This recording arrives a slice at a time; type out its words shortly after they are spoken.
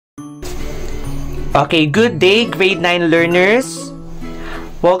Okay, good day grade 9 learners.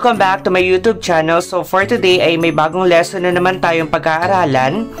 Welcome back to my YouTube channel. So for today ay may bagong lesson na naman tayong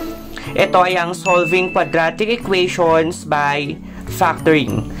pag-aaralan. Ito ay ang solving quadratic equations by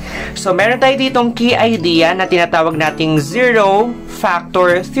factoring. So meron tayo ditong key idea na tinatawag nating zero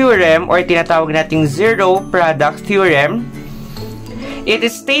factor theorem or tinatawag nating zero product theorem. It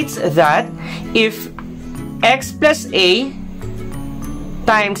states that if x plus a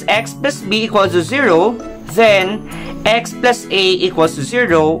times x plus b equals to 0, then x plus a equals to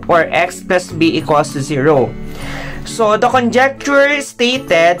 0 or x plus b equals to 0. So the conjecture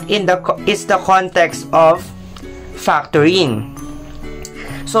stated is the context of factoring.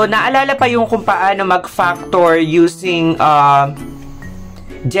 So naalala pa yung kung paano mag-factor using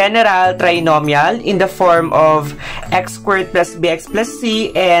general trinomial in the form of x squared plus bx plus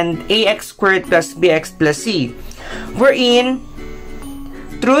c and ax squared plus bx plus c. Wherein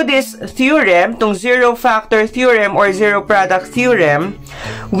through this theorem, tong zero factor theorem or zero product theorem,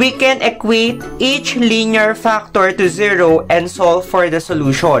 we can equate each linear factor to 0 and solve for the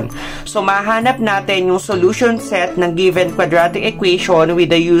solution. So, mahanap natin yung solution set ng given quadratic equation with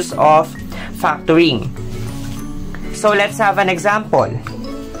the use of factoring. So, let's have an example.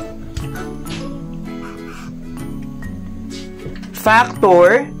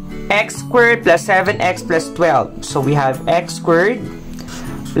 Factor x squared plus 7x plus 12. So, we have x squared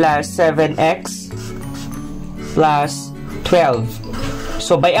plus 7x plus 12.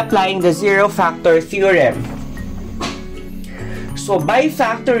 So, by applying the zero factor theorem. So, by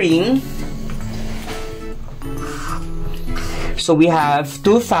factoring, so we have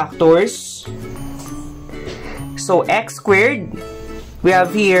two factors. So, x squared, we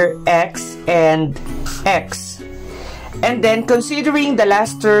have here x and x. And then, considering the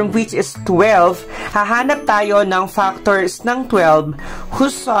last term which is 12, hahanap tayo ng factors ng 12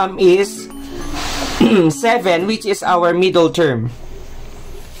 whose sum is 7, which is our middle term.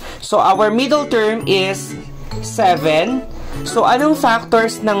 So, our middle term is 7. So, anong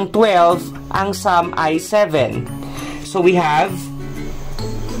factors ng 12? Ang sum ay 7. So, we have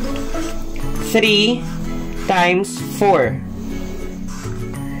 3 times 4.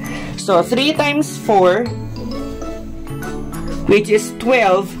 So, 3 times 4, which is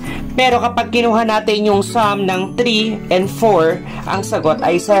 12, pero kapag kinuha natin yung sum ng 3 and 4, ang sagot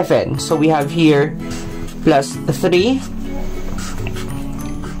ay 7. So, we have here plus 3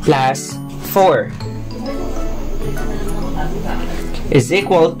 plus 4 is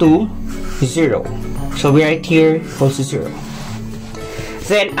equal to 0. So, we write here equals to 0.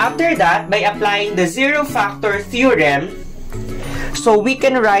 Then, after that, by applying the zero factor theorem, so we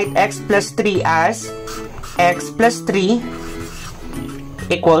can write x plus 3 as x plus 3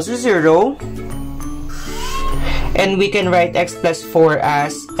 equals to 0, and we can write x plus 4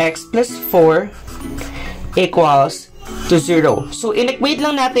 as x plus 4 equals to 0. So, inequate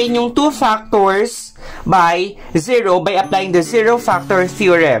lang natin yung two factors by 0 by applying the zero factor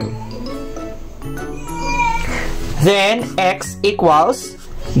theorem. Then, x equals,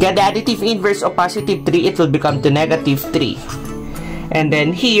 get the additive inverse of positive 3, it will become to negative 3. And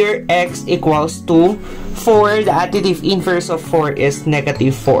then here, x equals to 4. The additive inverse of 4 is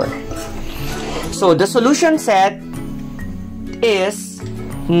negative 4. So, the solution set is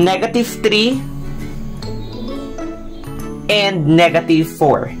negative 3 and negative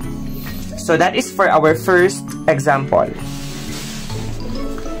 4. So, that is for our first example.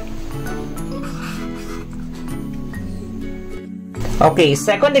 Okay,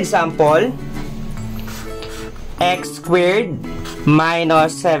 second example, x squared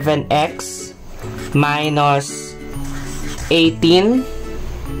minus 7x minus 18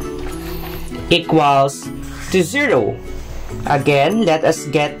 equals to 0. Again, let us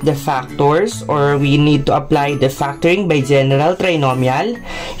get the factors, or we need to apply the factoring by general trinomial.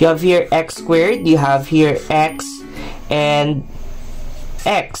 You have here x squared, you have here x and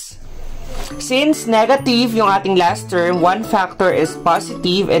x. Since negative yung ating last term, one factor is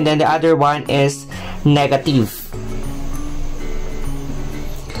positive and then the other one is negative.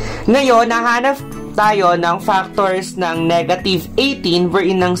 Ngayon, nahanap tayo ng factors ng negative 18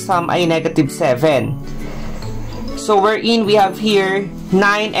 wherein ang sum ay negative 7. So, wherein we have here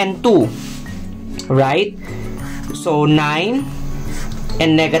 9 and 2. Right? So, 9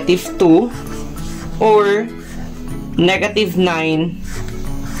 and negative 2 or negative 9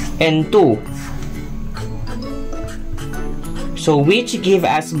 and 2. So, which give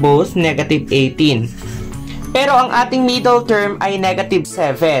us both negative 18. Pero ang ating middle term ay negative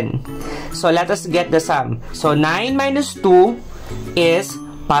 7. So, let us get the sum. So, 9 minus 2 is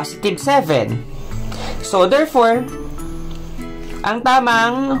positive 7. So, therefore, Ang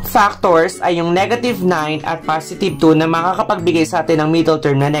tamang factors ay yung negative 9 at positive 2 na makakapagbigay sa atin ng middle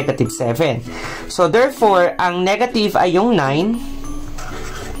term na negative 7. So, therefore, ang negative ay yung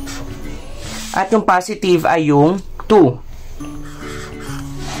 9 at yung positive ay yung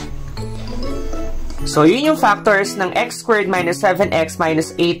 2. So, yun yung factors ng x squared minus 7x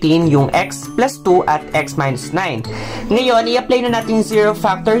minus 18, yung x plus 2 at x minus 9. Ngayon, i-apply na natin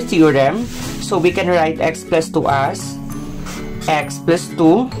zero-factor theorem. So, we can write x plus 2 as x plus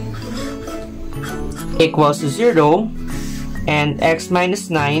 2 equals to 0 and x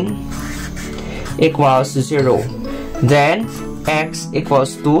minus 9 equals to 0. Then, x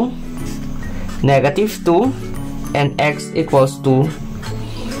equals to negative 2 and x equals to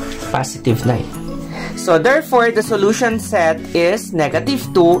positive 9. So, therefore, the solution set is negative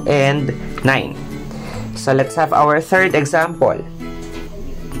 2 and 9. So, let's have our third example.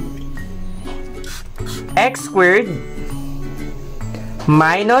 X squared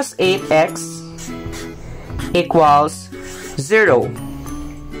minus 8x equals 0.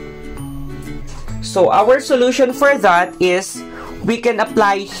 So, our solution for that is we can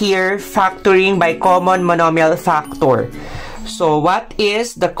apply here factoring by common monomial factor. So, what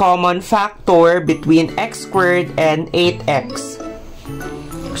is the common factor between x squared and 8x?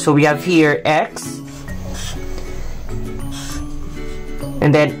 So, we have here x,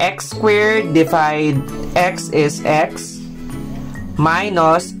 and then x squared divide x is x,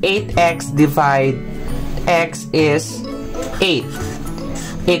 minus 8x divide x is 8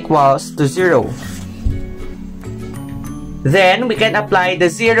 equals to 0. Then, we can apply the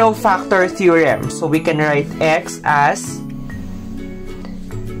zero-factor theorem. So, we can write x as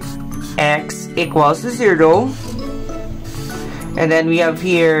x equals to 0. And then, we have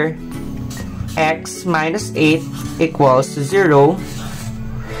here x minus 8 equals to 0.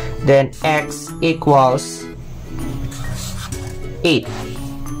 Then, x equals 8.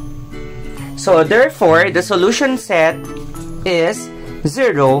 So, therefore, the solution set is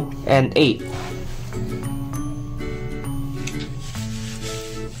 0 and 8.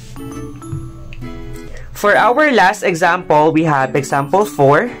 For our last example, we have example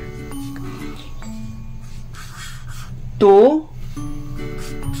 4.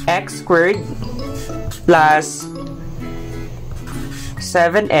 2x squared plus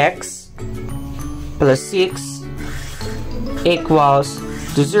 7x plus 6 equals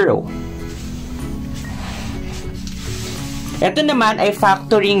to 0. Ito naman ay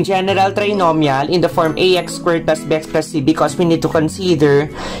factoring general trinomial in the form ax squared plus bx plus c because we need to consider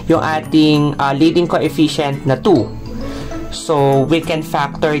yung ating leading coefficient na 2. So, we can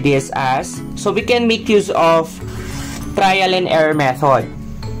factor this as, so we can make use of trial and error method.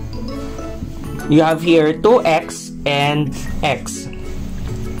 You have here 2x and x.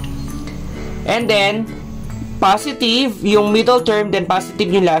 And then, positive yung middle term, then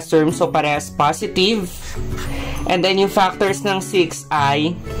positive yung last term. So, parehas positive. And then, yung factors ng 6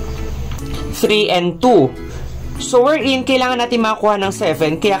 ay 3 and 2. So, wherein, kailangan natin makakuha ng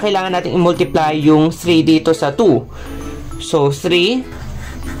 7. Kaya, kailangan natin i-multiply yung 3 dito sa 2. So, 3.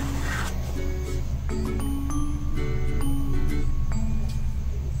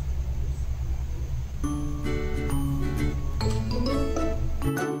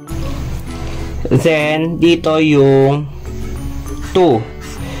 Then, dito yung 2.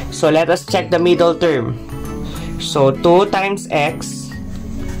 So, let us check the middle term. So, 2 times x,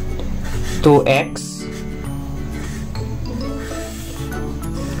 2x,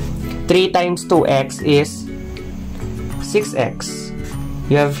 3 times 2x is 6x.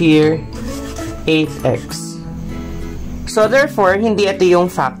 You have here 8x. So, therefore, hindi ito yung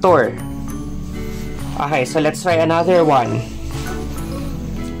factor. Okay, so let's try another one.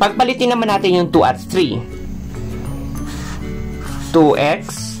 Pagpalitin naman natin yung 2 at 3. 2x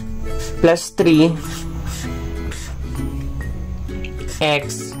plus 3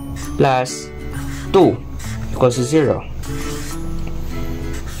 x plus 2 equals to 0.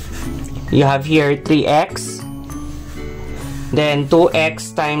 You have here 3x. Then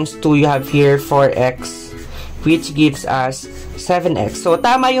 2x times 2, you have here 4x, which gives us 7x. So,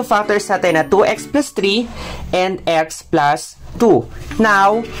 tama yung factors natin na 2x plus 3 and x plus 2.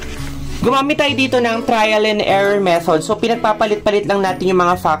 Now, gumamit tayo dito ng trial and error method. So, pinagpapalit-palit lang natin yung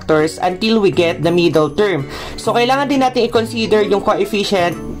mga factors until we get the middle term. So, kailangan din natin i-consider yung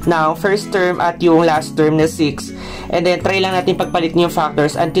coefficient ng first term at yung last term na 6. And then, try lang natin pagpalit yung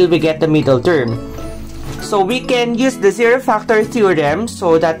factors until we get the middle term. So, we can use the zero-factor theorem.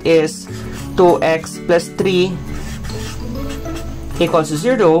 So, that is 2x plus 3 equals to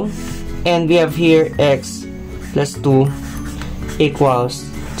 0. And we have here x plus 2 equals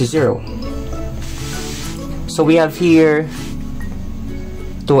to 0. So, we have here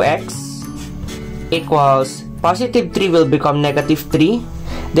 2x equals positive 3 will become negative 3.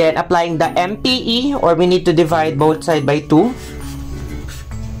 Then, applying the MPE, or we need to divide both sides by 2.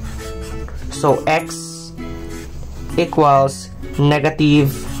 So, x equals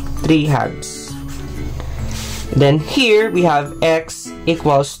negative 3 halves. Then, here, we have x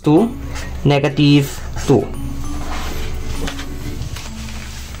equals to negative 2.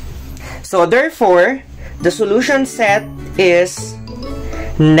 So, therefore, the solution set is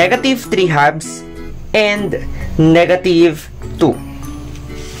negative 3 halves and negative 2.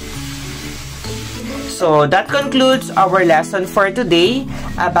 So that concludes our lesson for today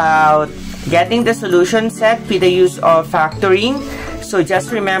about getting the solution set with the use of factoring. So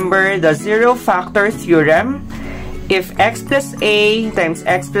just remember the zero factor theorem. If x plus a times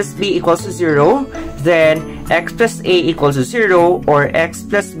x plus b equals to 0, then x plus a equals to 0 or x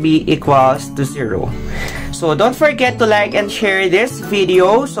plus b equals to 0. So don't forget to like and share this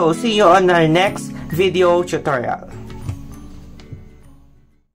video. So see you on our next video tutorial.